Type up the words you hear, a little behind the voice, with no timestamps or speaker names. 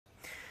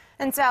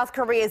And South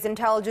Korea's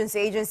intelligence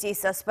agency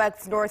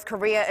suspects North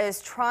Korea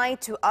is trying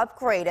to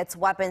upgrade its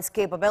weapons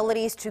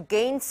capabilities to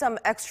gain some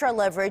extra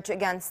leverage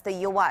against the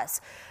U.S.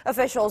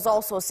 Officials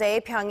also say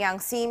Pyongyang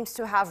seems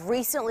to have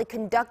recently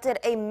conducted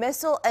a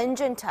missile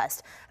engine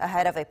test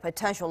ahead of a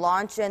potential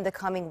launch in the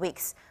coming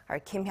weeks. Our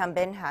Kim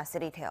Hyun-bin has the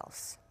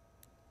details.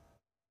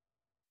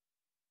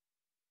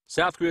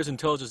 South Korea's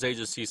intelligence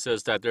agency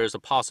says that there is a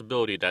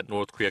possibility that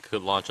North Korea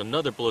could launch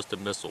another ballistic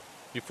missile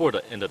before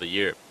the end of the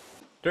year.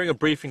 During a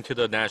briefing to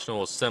the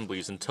National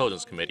Assembly's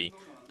Intelligence Committee,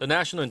 the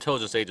National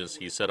Intelligence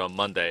Agency said on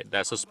Monday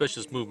that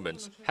suspicious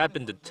movements had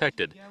been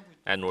detected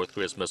at North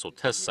Korea's missile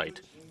test site,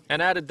 and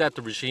added that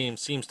the regime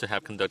seems to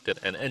have conducted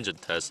an engine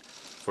test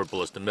for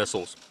ballistic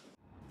missiles.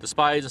 The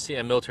spy agency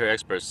and military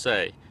experts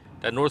say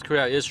that North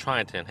Korea is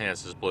trying to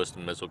enhance its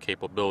ballistic missile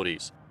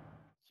capabilities.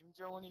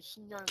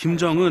 Kim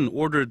Jong-un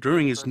ordered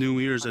during his New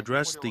Year's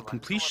address the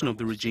completion of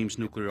the regime's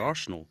nuclear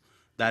arsenal.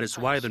 That is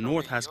why the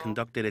North has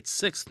conducted its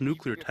 6th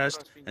nuclear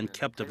test and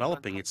kept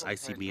developing its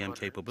ICBM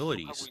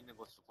capabilities.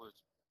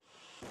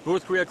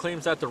 North Korea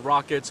claims that the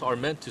rockets are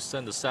meant to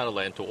send the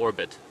satellite into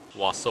orbit,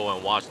 while Seoul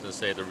and Washington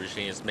say the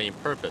regime's main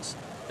purpose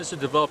is to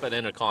develop an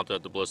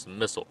intercontinental ballistic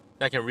missile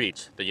that can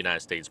reach the United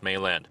States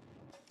mainland.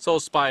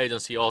 Seoul's spy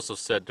agency also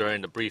said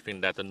during the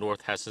briefing that the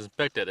North has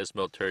inspected its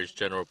military's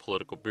General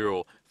Political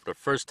Bureau for the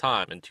first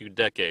time in 2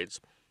 decades,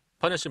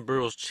 punishing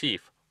Bureau's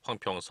chief, Hwang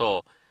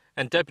Pyong-seo,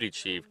 and Deputy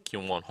Chief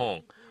Kim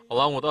Won-hong,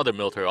 along with other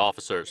military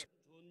officers.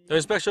 The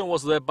inspection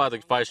was led by the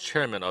vice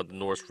chairman of the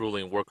North's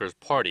ruling Workers'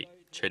 Party,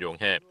 Choi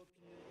Ryong-hae.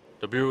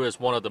 The Bureau is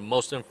one of the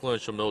most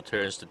influential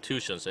military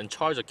institutions in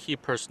charge of key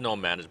personnel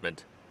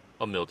management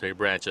of military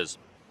branches.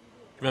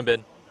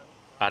 Hyun-bin,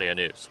 Arirang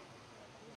News.